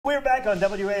We're back on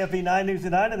WAFB 9 News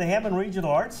at 9, and the Hammond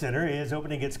Regional Arts Center is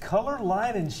opening its Color,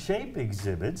 Line, and Shape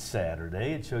exhibit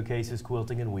Saturday. It showcases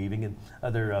quilting and weaving and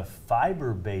other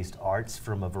fiber-based arts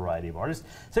from a variety of artists.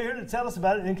 So here to tell us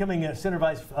about it, incoming Center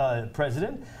Vice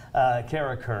President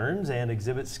Kara Kearns and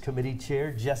Exhibits Committee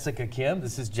Chair Jessica Kim.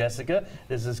 This is Jessica.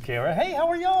 This is Kara. Hey, how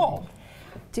are y'all?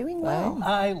 Doing well.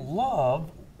 I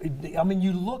mean,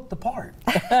 you look the part.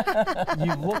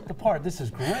 You look the part. This is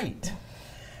great.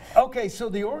 Okay, so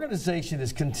the organization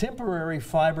is Contemporary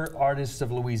Fiber Artists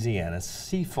of Louisiana,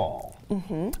 CFAL.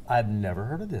 I've never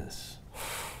heard of this.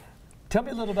 Tell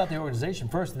me a little about the organization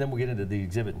first, and then we'll get into the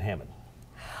exhibit in Hammond.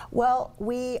 Well,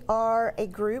 we are a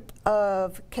group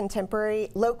of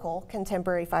local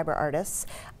contemporary fiber artists,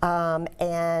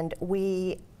 and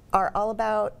we are all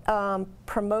about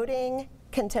promoting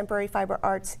contemporary fiber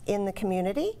arts in the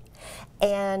community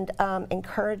and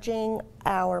encouraging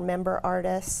our member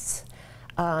artists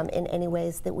in any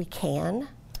ways that we can.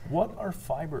 What are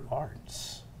fiber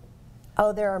arts?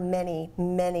 Oh, there are many,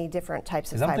 many different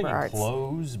types of fiber arts. I'm thinking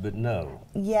clothes, but no.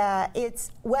 Yeah,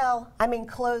 well, I mean,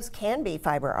 clothes can be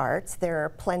fiber arts. There are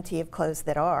plenty of clothes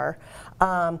that are.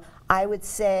 I would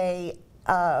say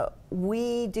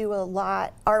we do a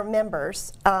lot, our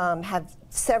members have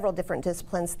several different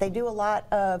disciplines. They do a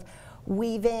lot of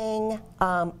weaving,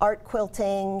 art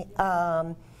quilting,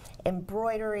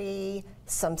 embroidery,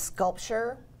 some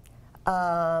sculpture,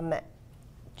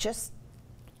 just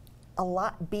a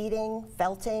lot, beading,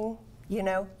 felting, you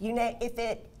know, if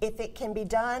it can be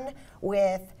done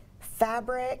with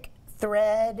fabric,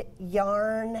 thread,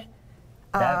 yarn,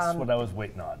 that's what I was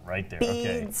waiting on right there.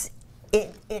 beads, okay.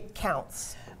 it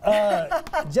counts.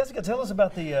 Jessica, tell us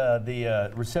about the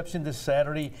reception this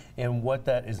Saturday and what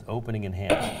that is opening in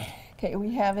Hammond. Okay,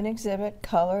 we have an exhibit,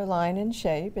 Color, Line, and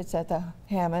Shape. It's at the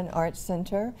Hammond Arts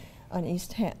Center on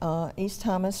East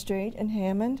Thomas Street in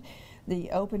Hammond.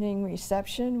 The opening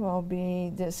reception will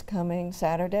be this coming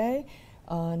Saturday,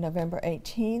 November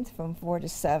 18th from 4 to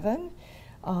 7.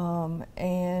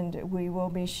 And we will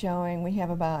be showing, we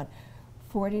have about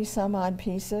 40 some odd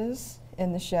pieces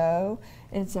in the show.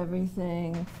 It's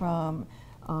everything from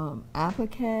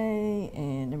applique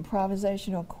and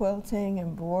improvisational quilting,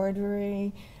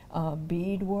 embroidery,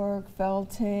 beadwork,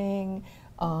 felting,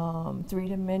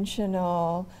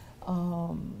 three-dimensional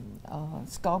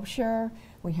sculpture.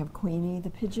 We have Queenie the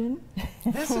pigeon.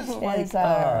 This is like,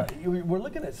 we're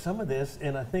looking at some of this,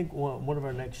 and I think one of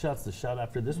our next shots, the shot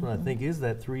after this one, I think is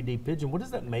that 3D pigeon. What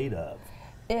is that made of?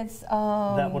 It's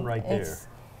that one right there.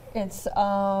 It's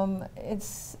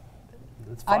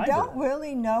fiber. I don't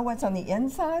really know what's on the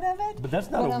inside of it. But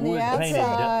that's not a on the wood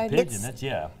outside, painted pigeon. That's,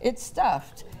 yeah. It's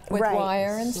stuffed with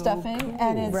wire and stuffing, cool.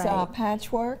 and it's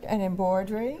patchwork and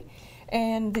embroidery.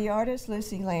 And the artist,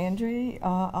 Lucy Landry,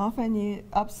 often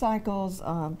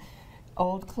upcycles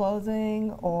old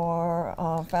clothing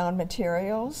or found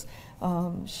materials.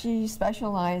 She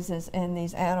specializes in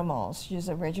these animals. She's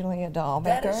originally a doll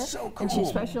maker. That is so cool. And she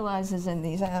specializes in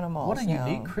these animals. What a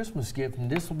unique Christmas gift, and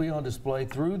this will be on display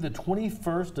through the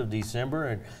 21st of December,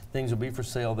 and things will be for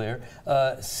sale there.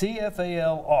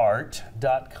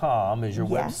 CFALart.com is your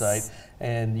website,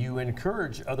 and you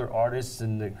encourage other artists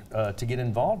and to get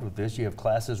involved with this. You have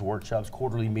classes, workshops,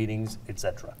 quarterly meetings,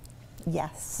 etc.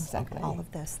 Yes, exactly. All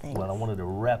of those things. Well, I wanted to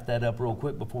wrap that up real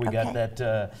quick before we got that,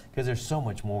 because there's so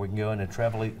much more we can go into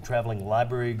traveling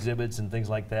library exhibits and things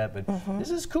like that. But this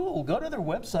is cool. Go to their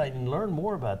website and learn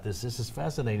more about this. This is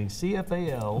fascinating.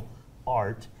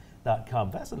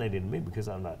 CFALart.com. Fascinating to me because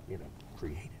I'm not,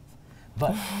 creative.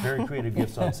 But very creative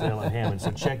gifts on sale at Hammond,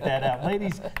 so check that out.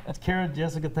 Ladies, it's Kara,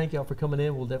 Jessica, thank y'all for coming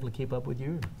in. We'll definitely keep up with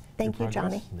you. Thank you,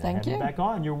 Johnny. Thank you. Back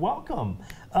on. You're welcome.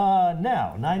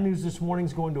 Now, 9 News this morning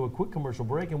is going to a quick commercial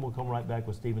break, and we'll come right back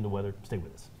with Steve and the weather. Stay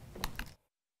with us.